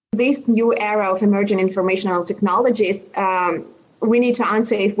 This new era of emerging informational technologies, we need to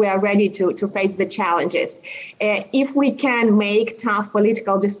answer if we are ready to face the challenges. If we can make tough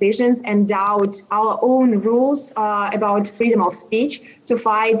political decisions and doubt our own rules about freedom of speech to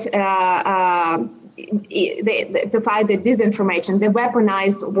fight the disinformation, the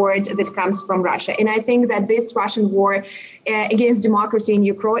weaponized word that comes from Russia. And I think that this Russian war against democracy in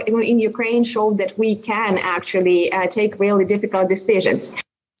Ukraine showed that we can actually take really difficult decisions.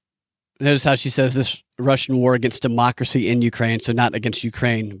 Notice how she says this Russian war against democracy in Ukraine. So not against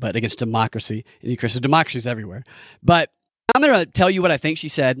Ukraine, but against democracy in Ukraine. So democracy is everywhere. But I'm going to tell you what I think she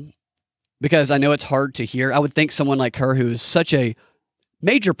said, because I know it's hard to hear. I would think someone like her, who is such a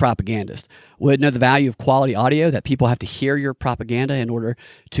major propagandist, would know the value of quality audio, that people have to hear your propaganda in order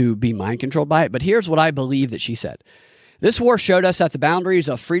to be mind controlled by it. But here's what I believe that she said. This war showed us that the boundaries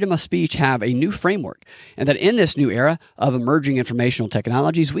of freedom of speech have a new framework, and that in this new era of emerging informational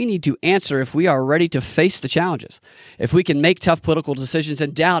technologies, we need to answer if we are ready to face the challenges. If we can make tough political decisions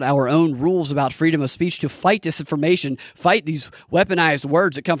and doubt our own rules about freedom of speech to fight disinformation, fight these weaponized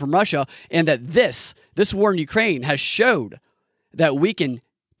words that come from Russia, and that this war in Ukraine has showed that we can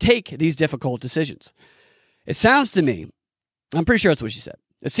take these difficult decisions. It sounds to me, I'm pretty sure that's what she said.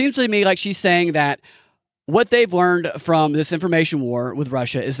 It seems to me like she's saying that what they've learned from this information war with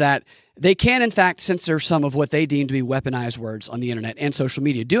Russia is that they can, in fact, censor some of what they deem to be weaponized words on the internet and social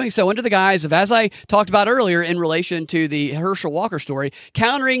media, doing so under the guise of, as I talked about earlier in relation to the Herschel Walker story,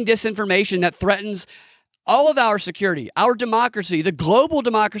 countering disinformation that threatens all of our security, our democracy, the global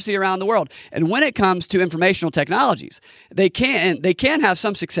democracy around the world. And when it comes to informational technologies, they can have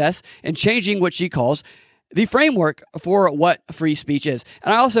some success in changing what she calls the framework for what free speech is.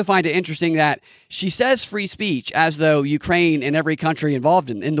 And I also find it interesting that she says free speech as though Ukraine and every country involved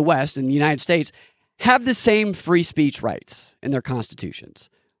in the West and the United States have the same free speech rights in their constitutions,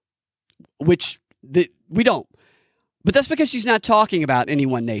 which we don't. But that's because she's not talking about any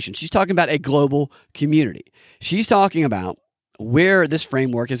one nation. She's talking about a global community. She's talking about where this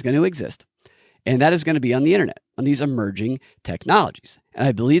framework is going to exist. And that is going to be on the internet, on these emerging technologies. And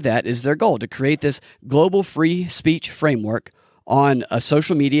I believe that is their goal, to create this global free speech framework on a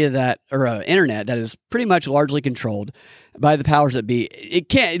social media or an internet that is pretty much largely controlled by the powers that be.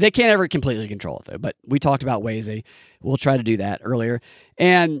 They can't ever completely control it, though. But we talked about ways they will try to do that earlier.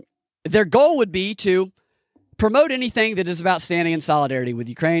 And their goal would be to promote anything that is about standing in solidarity with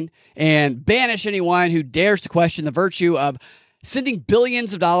Ukraine and banish anyone who dares to question the virtue of sending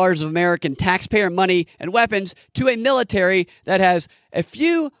billions of dollars of American taxpayer money and weapons to a military that has a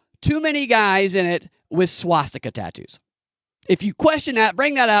few too many guys in it with swastika tattoos. If you question that,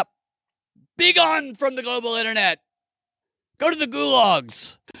 bring that up. Be gone from the global internet. Go to the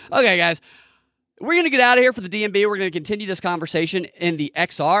gulags. Okay, guys, we're going to get out of here for the DNB. We're going to continue this conversation in the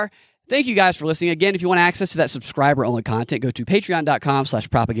XR. Thank you guys for listening. Again, if you want access to that subscriber-only content, go to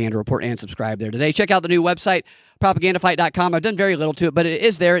patreon.com/propaganda report and subscribe there today. Check out the new website, propagandafight.com. I've done very little to it, but it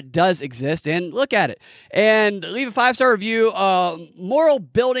is there. It does exist, and look at it. And leave a 5-star review,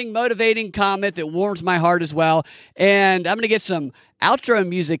 moral-building, motivating comment that warms my heart as well. And I'm going to get some outro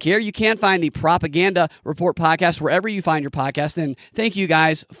music here. You can find the Propaganda Report podcast wherever you find your podcast. And thank you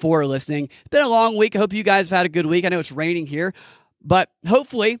guys for listening. It's been a long week. I hope you guys have had a good week. I know it's raining here, but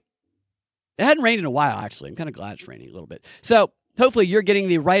hopefully it hadn't rained in a while, actually. I'm kind of glad it's raining a little bit. So hopefully you're getting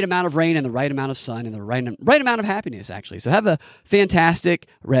the right amount of rain and the right amount of sun and the right amount of happiness, actually. So have a fantastic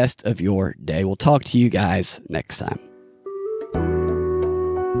rest of your day. We'll talk to you guys next time.